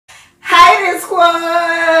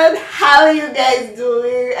Squad, how are you guys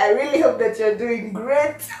doing? I really hope that you're doing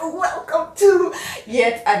great. Welcome to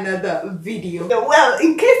yet another video. Well,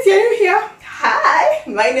 in case you're new here, hi,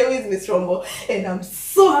 my name is Miss Rombo and I'm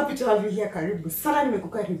so happy to have you here. Karibu sana,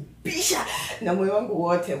 nimekukaribisha na moyo wangu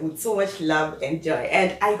wote with so much love and joy,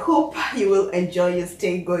 and I hope you will enjoy your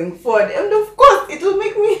stay going forward, and of course it will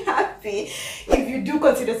make me happy if you do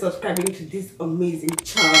consider subscribing to this amazing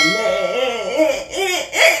channel.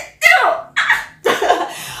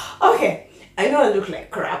 Okay, I know I look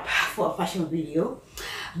like crap for a fashion video,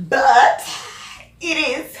 but it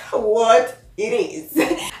is what it is.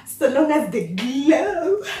 So long as the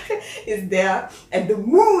glow is there and the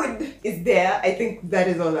mood is there, I think that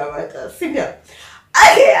is all that matters.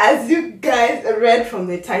 Okay, as you guys read from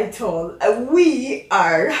the title, we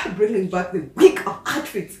are bringing back the week of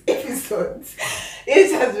outfits episodes.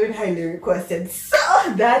 It has been highly requested, so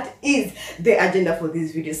that is the agenda for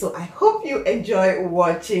this video. So I hope you enjoy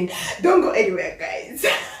watching. Don't go anywhere, guys.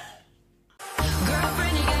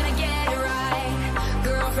 Girlfriend, you gotta get it right.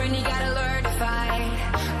 Girlfriend, you gotta learn to fight.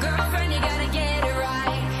 Girlfriend, you gotta get it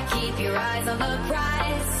right. Keep your eyes on the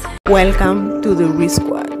prize. Welcome to the Risk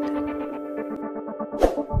Squad.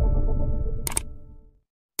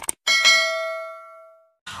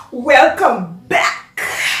 Welcome back.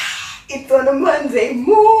 It's on a Monday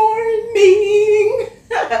morning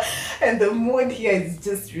and the mood here is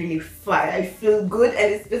just really fine. I feel good,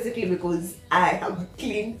 and it's basically because I have a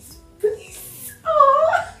clean space.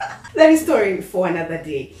 That is story for another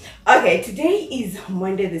day. Okay, today is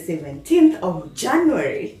Monday the 17th of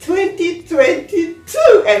January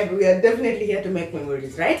 2022, and we are definitely here to make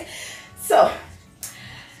memories, right? So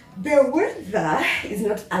the weather is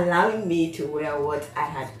not allowing me to wear what I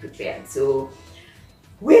had prepared, so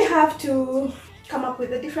we have to come up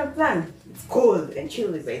with a different plan. It's cold and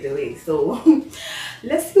chilly, by the way, so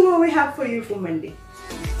let's see what we have for you for Monday.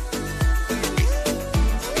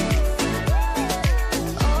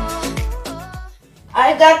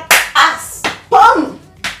 I got a spun,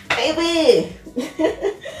 baby.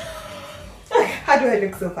 How do I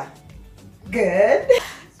look so far? Good.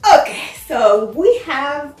 Okay, so we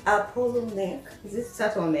have a polo neck. Is this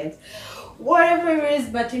turtleneck? Whatever it is,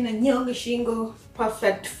 but in a nyonga shingo,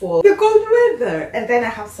 perfect for the cold weather. And then I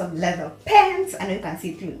have some leather pants, and you can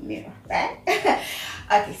see through the mirror, right?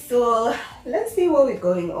 Okay, so let's see what we're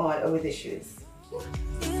going on with the shoes.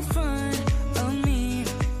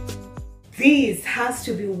 This has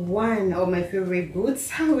to be one of my favorite boots,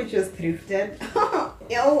 which was thrifted.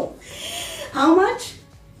 Yo, how much?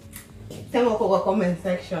 Tell me in the comment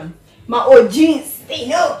section. My OGs, they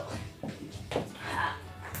know.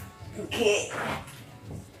 Okay.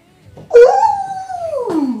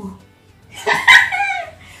 Ooh!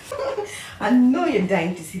 I know you're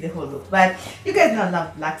dying to see the whole look, but you guys know I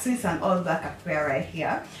love black, so it's an all black affair right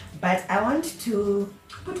here. But I want to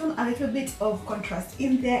put on a little bit of contrast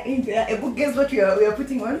in there. Guess what we are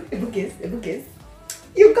putting on? A bookcase.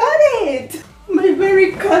 You got it! My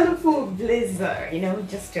very colorful blazer, you know,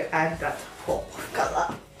 just to add that pop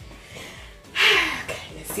color. Okay,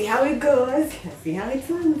 let's see how it goes. Let's see how it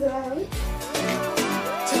turns out.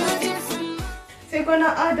 So you're gonna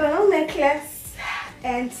add on a necklace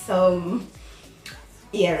and some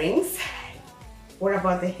earrings. What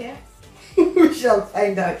about the hair? We shall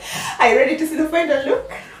find out. Are you ready to see the final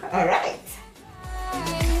look? All right.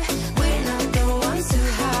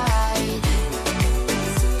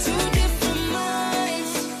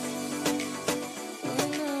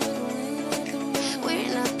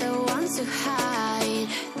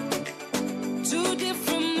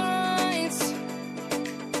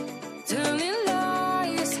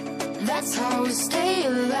 That's how we stay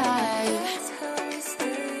alive.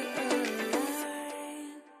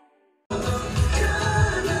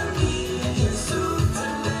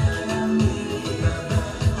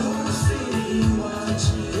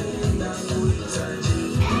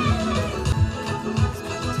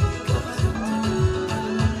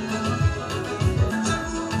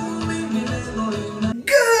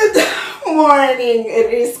 Good morning,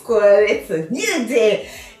 Risk Squad. It's a new day.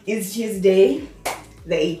 It's Tuesday,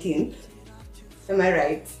 the 18th. Am I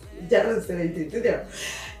right? January 17th.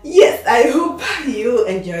 Yes, I hope you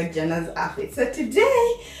enjoyed Jana's outfit. So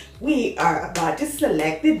today we are about to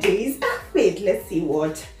select the day's outfit. Let's see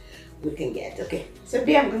what we can get. Okay, so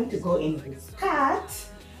today I'm going to go in with skirt.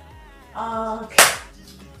 Okay,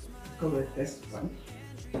 go with this one.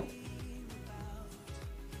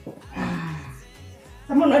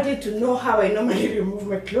 Someone wanted to know how I normally remove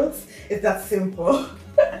my clothes. It's that simple.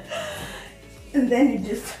 And then you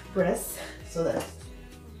just press so that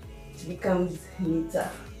it becomes neater.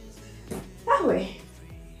 That way.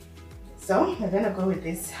 So we're gonna go with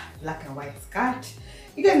this black and white skirt.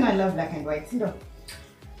 You guys know I love black and white, you know.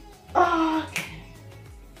 Okay.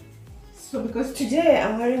 So because today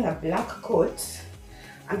I'm wearing a black coat,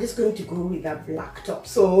 I'm just going to go with a black top.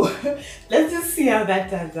 So let's just see how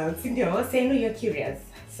that turns out. Cindy, I was saying, no, you're curious.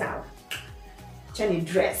 So, Johnny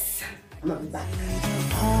dress. I'm gonna be back.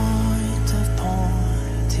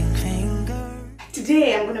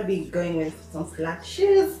 Today I'm gonna be going with some flat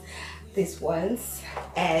shoes, these ones,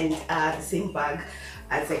 and the same bag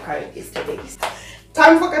as I carried yesterday.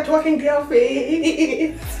 Time for catwalking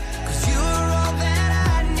girlfriend.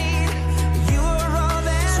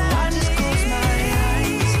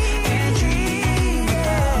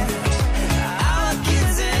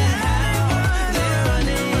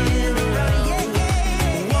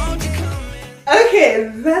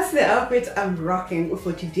 Okay, that's the outfit I'm rocking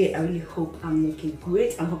for today. I really hope I'm looking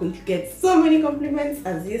great. I'm hoping to get so many compliments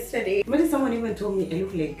as yesterday. Maybe someone even told me I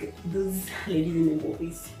look like those ladies in the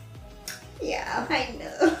movies. Yeah, I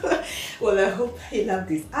know. Well, I hope you love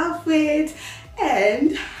this outfit,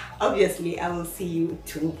 and obviously I will see you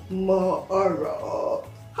tomorrow.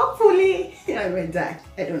 Hopefully I might die.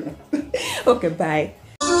 I don't know. Okay, bye.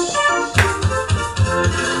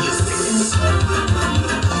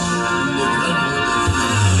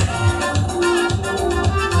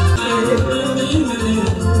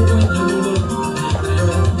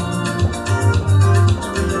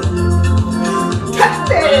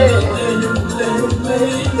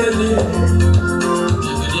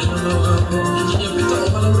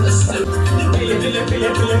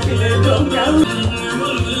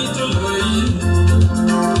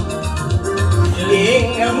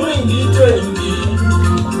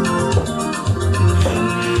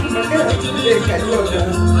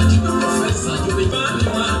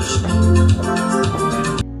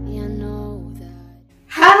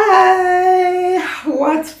 Hi,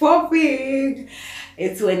 what's popping?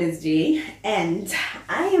 It's Wednesday and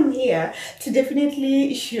I am here to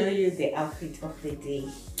definitely show you the outfit of the day.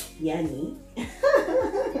 Yani.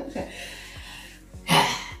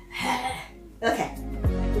 Okay.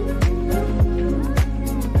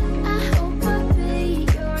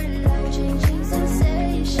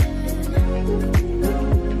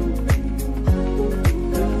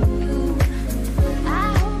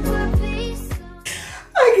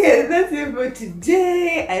 Okay, that's it for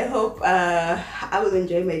today. I hope I will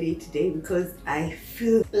enjoy my day today because I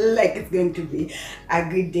feel like it's going to be a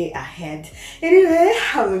good day ahead. Anyway,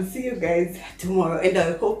 I will see you guys tomorrow and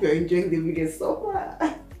I hope you're enjoying the video so far.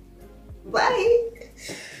 Bye.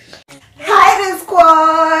 Hi, the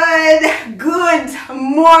squad. Good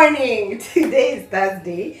morning. Today is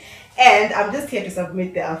Thursday and I'm just here to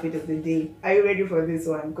submit the outfit of the day. Are you ready for this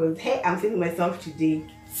one? Because hey, I'm feeling myself today.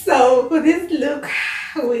 So for this look,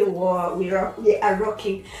 we are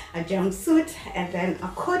rocking a jumpsuit and then a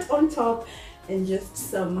coat on top and just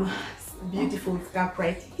some beautiful scarf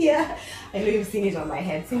right here. I know you've seen it on my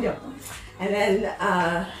head, Cindy. And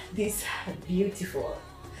then these beautiful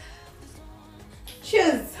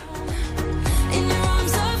shoes.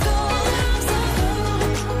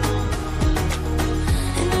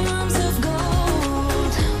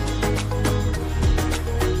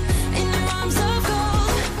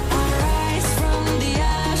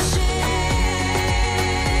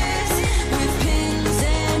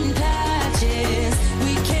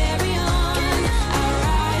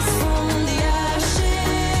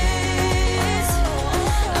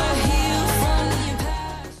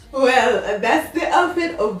 Well, that's the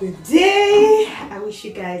outfit of the day. I wish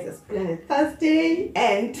you guys a splendid Thursday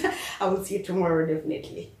and I will see you tomorrow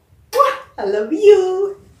definitely. I love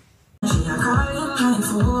you.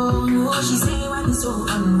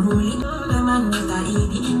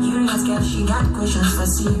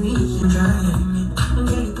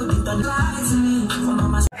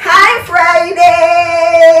 Hi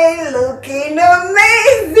Friday, looking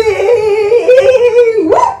amazing.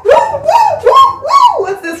 Woo, woo, woo, woo, woo.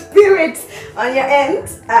 What's the spirit on your end?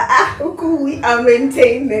 We are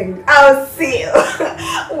maintaining our seal.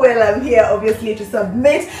 Well, I'm here obviously to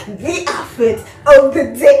submit the outfit of the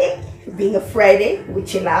day. Being a Friday, we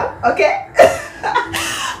chill out, okay?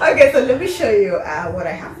 Okay, so let me show you what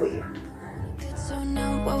I have for you. So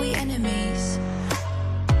now are we enemies?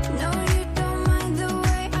 No, you don't mind the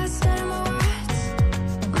way I stutter my words.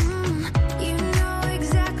 You know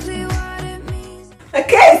exactly what it means.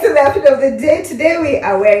 Okay, so the outfit of the day today, we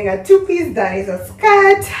are wearing a two-piece that is a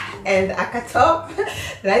skirt and a top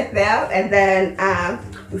right there, and then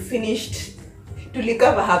we finished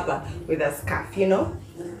tulikava hapa with a scarf, you know.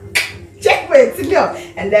 Checkmate,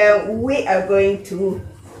 and then we are going to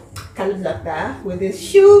color block that with this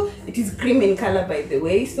shoe. It is cream in color, by the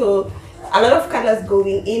way, so a lot of colors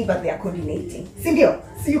going in, but they are coordinating. Sindio,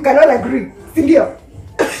 so you can all agree. Sindio.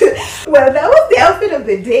 Well, that was the outfit of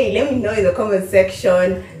the day. Let me know in the comment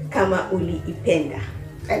section kama uli ipenda.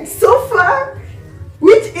 And so far,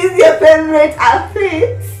 which is your favorite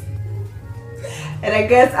outfit? And I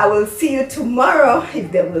guess I will see you tomorrow if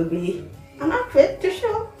there will be an outfit to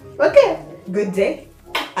show. Okay, good day.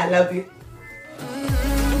 I love you.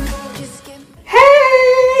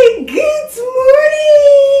 Hey, good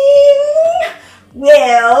morning.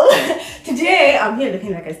 Well, today I'm here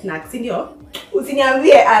looking like a snack. Sindio,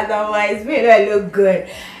 usiniambie otherwise. Where do I look good?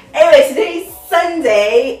 Anyway, today is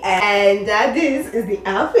Sunday, and this is the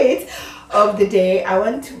outfit of the day. I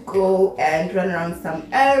want to go and run around some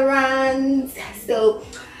errands, so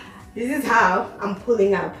this is how I'm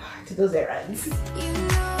pulling up to those errands. You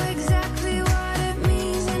know exactly what it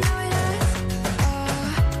means and how it hurts.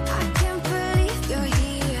 Oh, I can't believe you're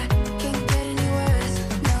here. Can't get any worse.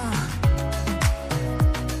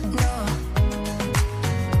 No.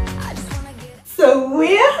 I just wanna get. So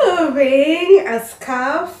we're having a head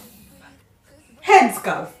scarf.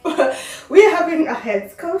 We're having a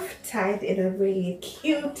head scarf tied in a really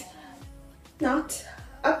cute knot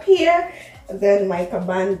up here. And then my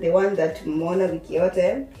kaban, the one that Mona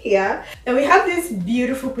Wikiote here. And we have this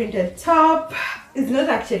beautiful printed top. It's not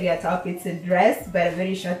actually a top, it's a dress, but a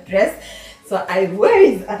very short dress. So I wear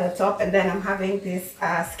it at the top, and then I'm having this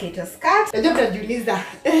skater skirt.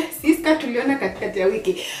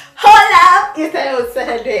 Hold up! Yesterday was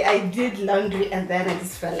Saturday, I did laundry, and then I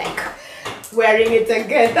just felt like wearing it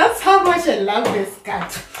again. That's how much I love this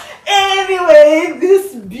skirt. Anyway,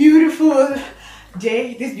 this beautiful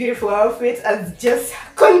outfit has just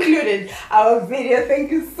concluded our video.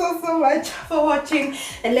 Thank you so much for watching,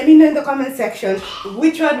 and let me know in the comment section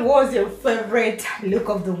which one was your favorite look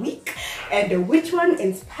of the week and which one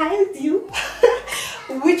inspired you.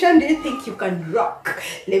 Which one do you think you can rock?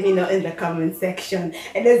 Let me know in the comment section.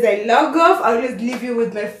 And as I log off, I'll just leave you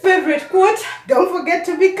with my favorite quote. Don't forget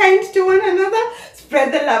to be kind to one another,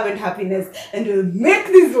 spread the love and happiness, and we'll make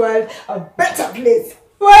this world a better place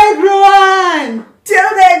for everyone. Till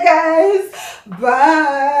then, guys,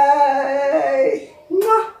 bye.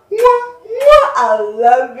 Mwah, mwah, mwah. I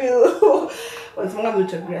love you. Once more,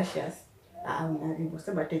 mucho gracias.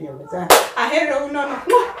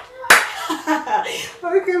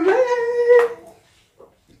 Okay, bye.